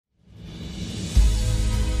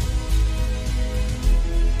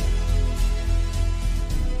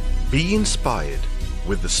Be inspired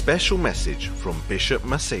with the special message from Bishop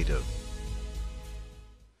Macedo.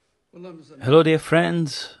 Hello dear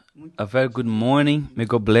friends, a very good morning. May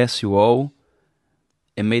God bless you all,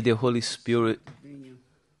 and may the Holy Spirit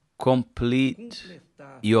complete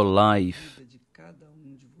your life,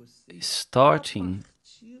 starting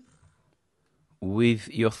with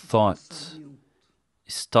your thoughts,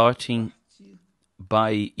 starting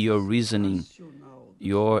by your reasoning,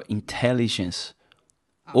 your intelligence,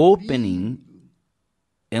 opening,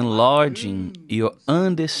 enlarging your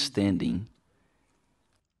understanding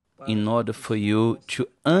in order for you to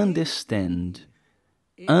understand,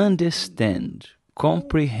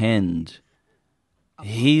 comprehend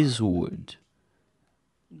His Word.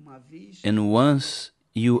 And once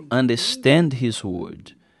you understand His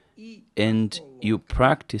Word and you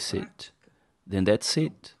practice it, then that's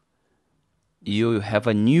it. You have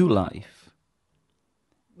a new life.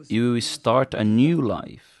 You will start a new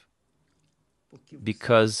life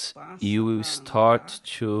because you will start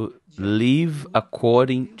to live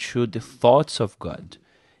according to the thoughts of God.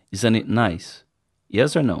 Isn't it nice?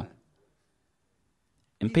 Yes or no?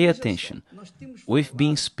 And pay attention. We've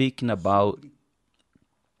been speaking about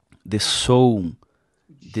the soul,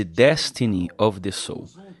 the destiny of the soul.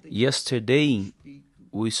 Yesterday,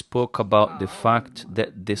 we spoke about the fact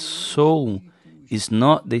that the soul is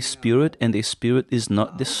not the spirit and the spirit is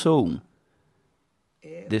not the soul.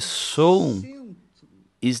 The soul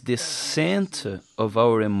is the center of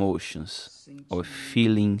our emotions, our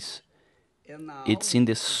feelings. It's in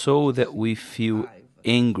the soul that we feel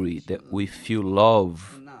angry, that we feel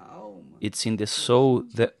love. It's in the soul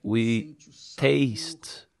that we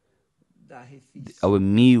taste our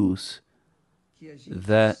meals,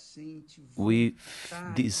 that we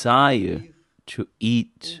desire to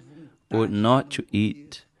eat or not to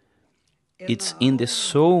eat. It's in the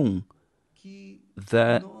soul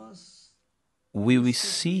that we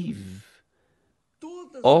receive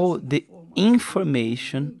all the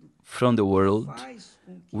information from the world,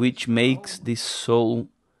 which makes the soul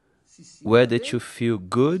whether to feel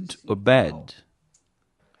good or bad.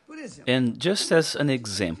 And just as an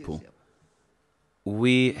example,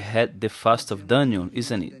 we had the fast of Daniel,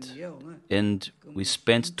 isn't it? And we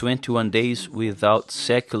spent 21 days without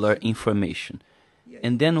secular information.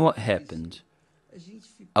 And then what happened?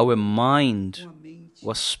 Our mind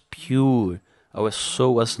was pure, our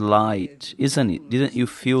soul was light, isn't it? Didn't you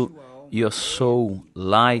feel your soul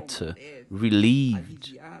lighter,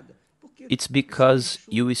 relieved? It's because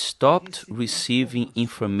you stopped receiving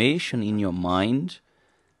information in your mind,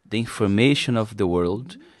 the information of the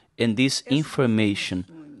world, and this information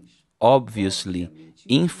obviously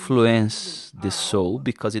influences the soul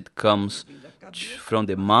because it comes from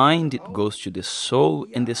the mind, it goes to the soul,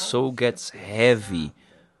 and the soul gets heavy,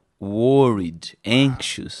 worried,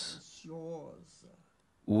 anxious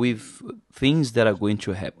with things that are going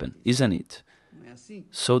to happen, isn't it?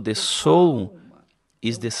 So the soul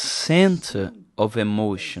is the center of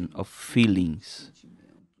emotion, of feelings.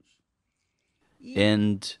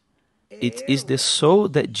 And it is the soul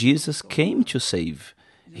that Jesus came to save.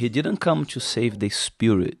 He didn't come to save the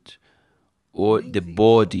spirit or the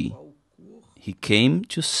body. He came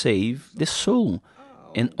to save the soul,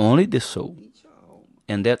 and only the soul.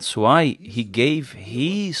 And that's why He gave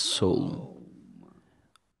His soul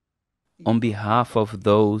on behalf of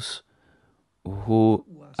those who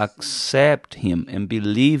accept Him and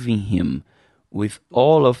believe in Him with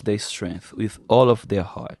all of their strength, with all of their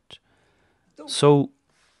heart. So,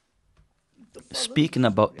 speaking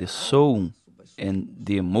about the soul and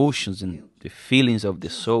the emotions and the feelings of the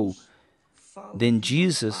soul, then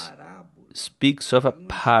Jesus speaks of a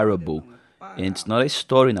parable. And it's not a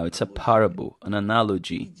story now, it's a parable, an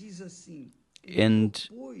analogy. And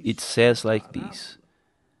it says like this,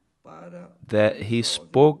 that He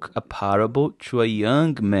spoke a parable to a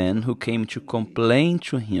young man who came to complain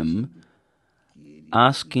to Him,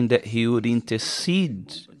 asking that He would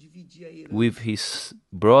intercede with his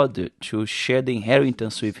brother to share the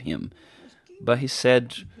inheritance with him. But He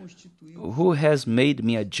said, "Who has made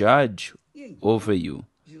me a judge over you?"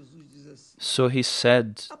 So He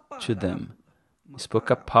said to them, He spoke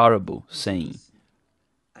a parable, saying,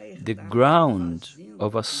 "The ground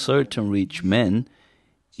of a certain rich man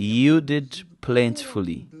yielded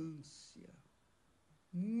plentifully,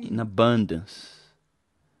 in abundance.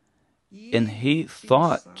 And he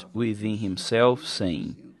thought within himself,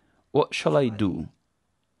 saying, 'What shall I do?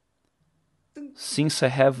 Since I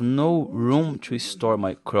have no room to store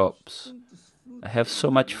my crops, I have so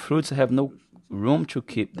much fruits, I have no room to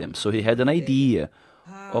keep them.' So he had an idea.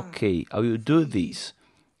 Okay, I will do this.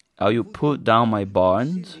 I will put down my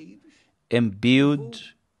barns and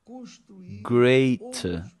build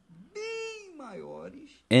greater,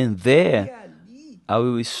 and there I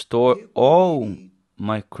will store all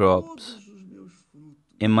my crops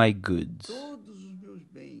and my goods,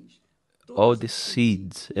 all the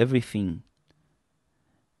seeds, everything.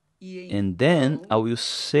 And then I will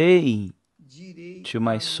say to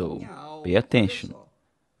my soul, pay attention.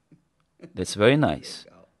 That's very nice.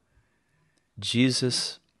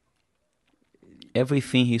 Jesus,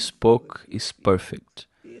 everything he spoke is perfect,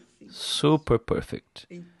 super perfect.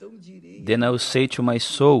 Then I will say to my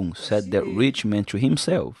soul, said that rich man to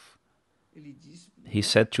himself. He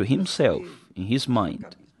said to himself, in his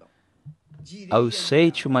mind, I will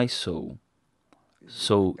say to my soul.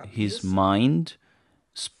 So his mind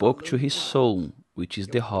spoke to his soul, which is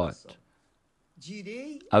the heart.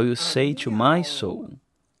 I will say to my soul,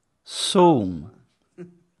 soul,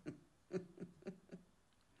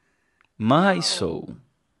 my soul,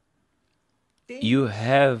 you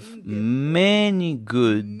have many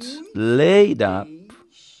goods laid up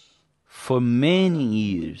for many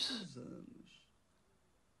years.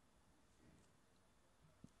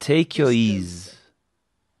 Take your ease,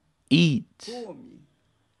 eat,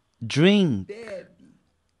 drink,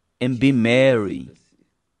 and be merry.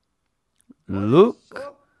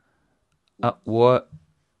 Look at what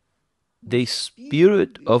the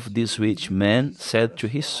spirit of this rich man said to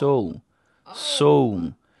his soul.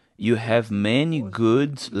 Soul, you have many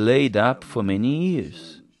goods laid up for many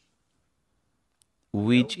years,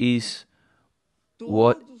 which is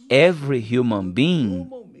what every human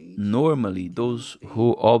being, normally, those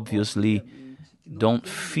who obviously don't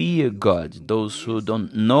fear God, those who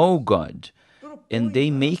don't know God, and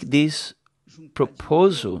they make this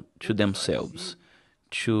proposal to themselves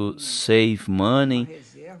to save money,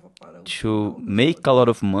 to make a lot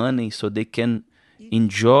of money so they can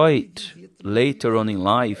enjoy it later on in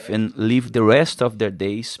life and live the rest of their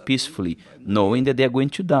days peacefully, knowing that they are going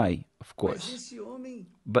to die, of course.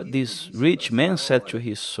 But this rich man said to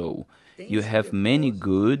his soul, you have many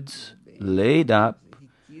goods laid up,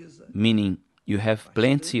 meaning you have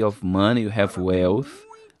plenty of money, you have wealth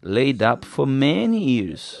laid up for many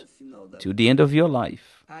years, till the end of your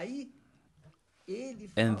life.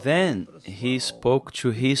 And then he spoke to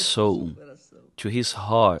his soul, to his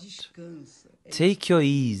heart, take your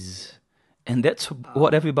ease. And that's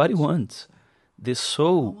what everybody wants. The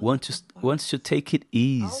soul wants to take it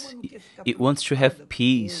easy. It wants to have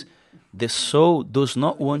peace. The soul does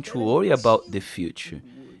not want to worry about the future.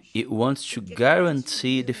 It wants to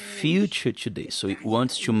guarantee the future today. So it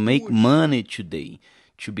wants to make money today,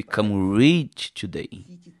 to become rich today,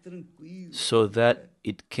 so that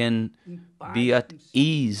it can be at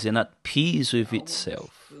ease and at peace with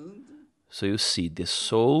itself. So you see, the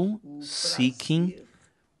soul seeking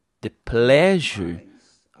the pleasure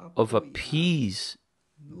of a peace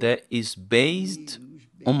that is based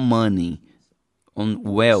on money, on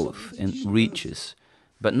wealth and riches,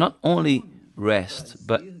 but not only rest,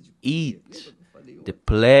 but eat, the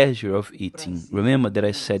pleasure of eating. Remember that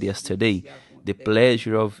I said yesterday, the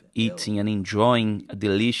pleasure of eating and enjoying a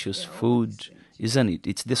delicious food, isn't it?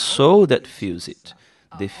 It's the soul that feels it.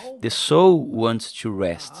 The soul wants to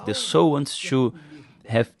rest. The soul wants to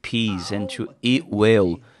have peace and to eat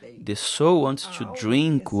well. The soul wants to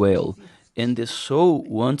drink well. And the soul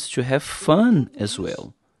wants to have fun as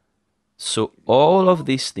well. So all of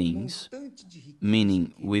these things,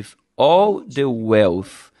 meaning with all the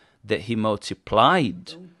wealth that he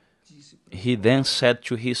multiplied, he then said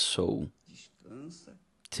to his soul,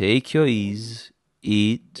 take your ease,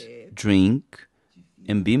 eat, drink,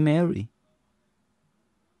 and be merry.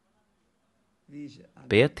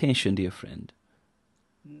 Pay attention, dear friend.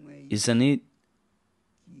 Isn't it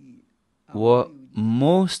what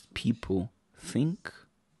most people think?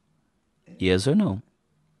 Yes or no?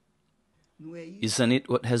 Isn't it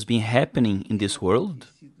what has been happening in this world?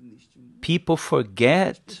 People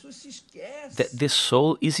forget that the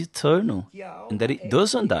soul is eternal and that it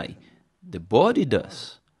doesn't die. The body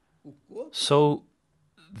does. So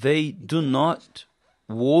they do not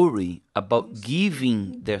worry about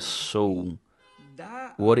giving their soul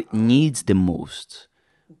what it needs the most,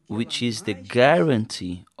 which is the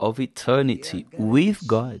guarantee of eternity with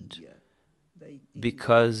God.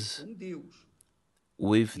 Because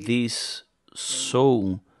with this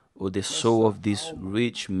soul, or the soul of this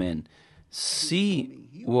rich man,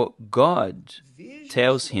 see what God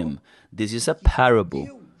tells him. This is a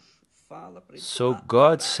parable. So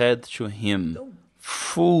God said to him,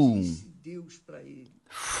 fool,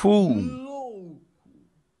 fool.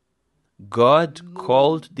 God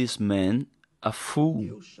called this man a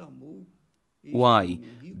fool. Why?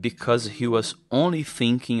 Because he was only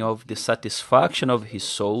thinking of the satisfaction of his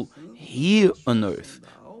soul here on earth,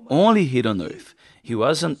 only here on earth. He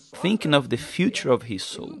wasn't thinking of the future of his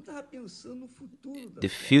soul, the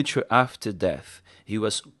future after death. He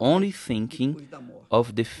was only thinking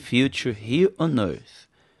of the future here on earth.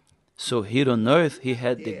 So here on earth, he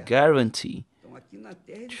had the guarantee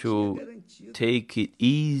to take it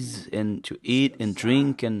easy and to eat and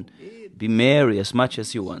drink and be merry as much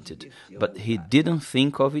as he wanted. But he didn't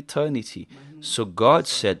think of eternity. So God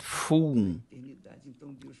said, "Fool,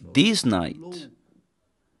 this night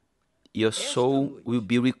your soul will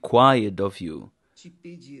be required of you."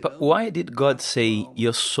 But why did God say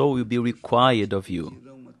your soul will be required of you?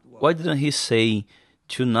 Why didn't he say,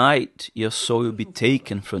 "Tonight your soul will be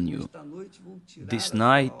taken from you. This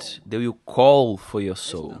night they will call for your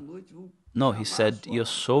soul"? No, he said, "Your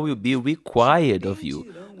soul will be required of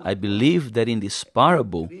you." I believe that in this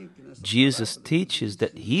parable, Jesus teaches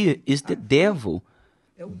that here is the devil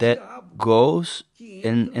that goes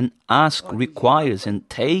and asks, requires, and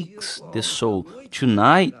takes the soul.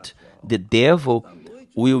 Tonight, the devil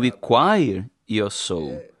will require your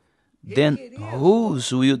soul. Then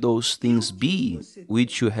whose will those things be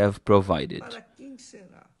which you have provided?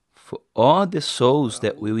 For all the souls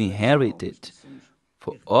that will inherit it,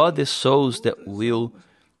 for all the souls that will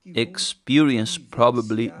experience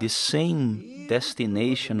probably the same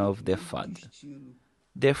destination of their Father.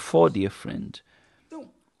 Therefore, dear friend,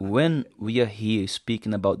 when we are here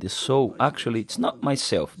speaking about the soul, actually it's not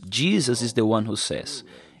myself. Jesus is the one who says,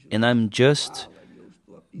 and I'm just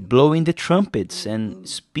blowing the trumpets and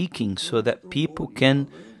speaking so that people can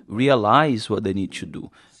realize what they need to do.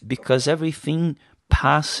 Because everything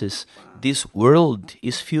passes. This world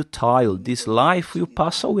is futile. This life will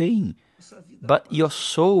pass away. But your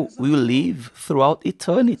soul will live throughout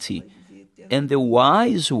eternity. And the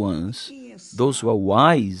wise ones, those who are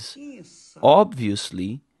wise,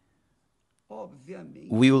 obviously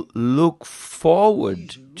will look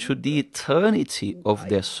forward to the eternity of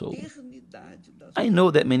their soul. I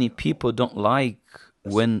know that many people don't like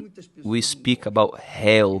when we speak about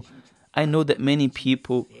hell. I know that many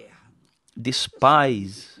people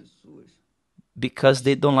despise because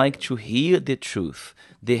they don't like to hear the truth.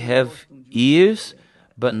 They have ears,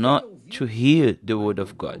 but not to hear the word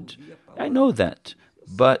of God. I know that.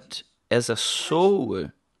 But as a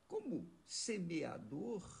sower,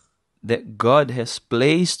 that God has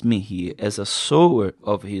placed me here as a sower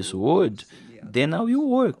of His word, then I will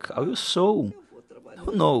work, I will sow.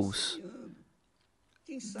 Who knows?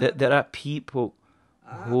 That there are people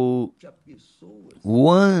who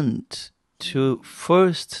want to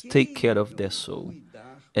first take care of their soul.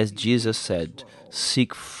 As Jesus said,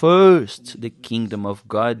 seek first the kingdom of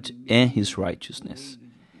God and His righteousness,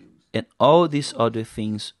 and all these other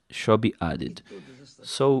things shall be added.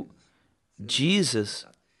 So Jesus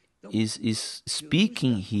is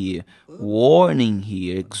speaking here, warning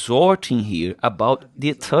here, exhorting here about the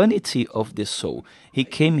eternity of the soul. He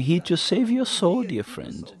came here to save your soul, dear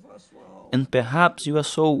friend. And perhaps you are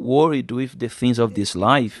so worried with the things of this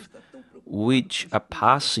life which are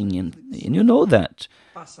passing, and you know that.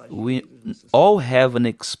 We all have an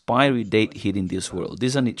expiry date here in this world,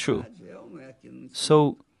 isn't it true?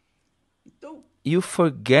 So you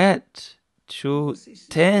forget to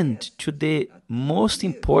tend to the most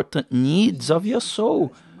important needs of your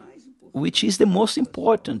soul, which is the most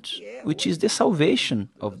important, which is the salvation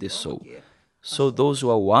of the soul. So those who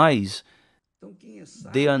are wise,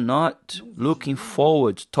 they are not looking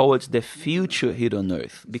forward towards the future here on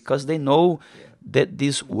earth, because they know that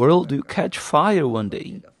this world will catch fire one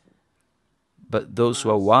day. But those who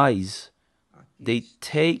are wise, they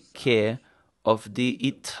take care of the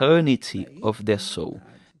eternity of their soul.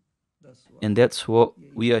 And that's what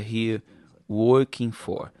we are here working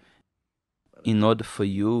for, in order for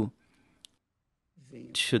you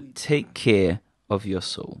to take care of your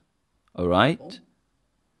soul. All right?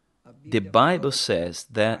 The Bible says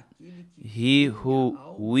that he who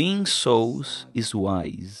wins souls is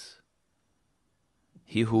wise.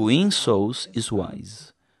 He who wins souls is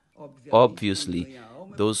wise. Obviously,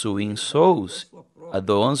 those who win souls are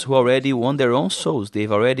the ones who already won their own souls.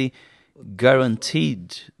 They've already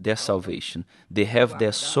guaranteed their salvation. They have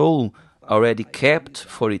their soul already kept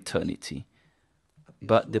for eternity.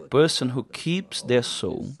 But the person who keeps their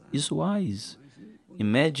soul is wise.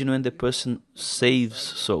 Imagine when the person saves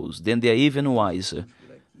souls, then they are even wiser.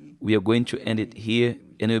 We are going to end it here,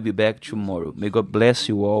 and we'll be back tomorrow. May God bless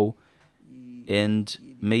you all, and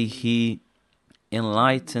may He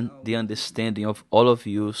enlighten the understanding of all of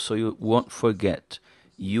you so you won't forget.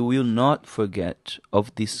 You will not forget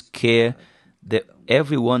of this care that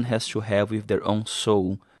everyone has to have with their own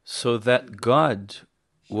soul, so that God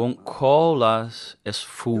won't call us as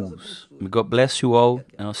fools. May God bless you all,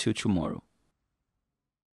 and I'll see you tomorrow.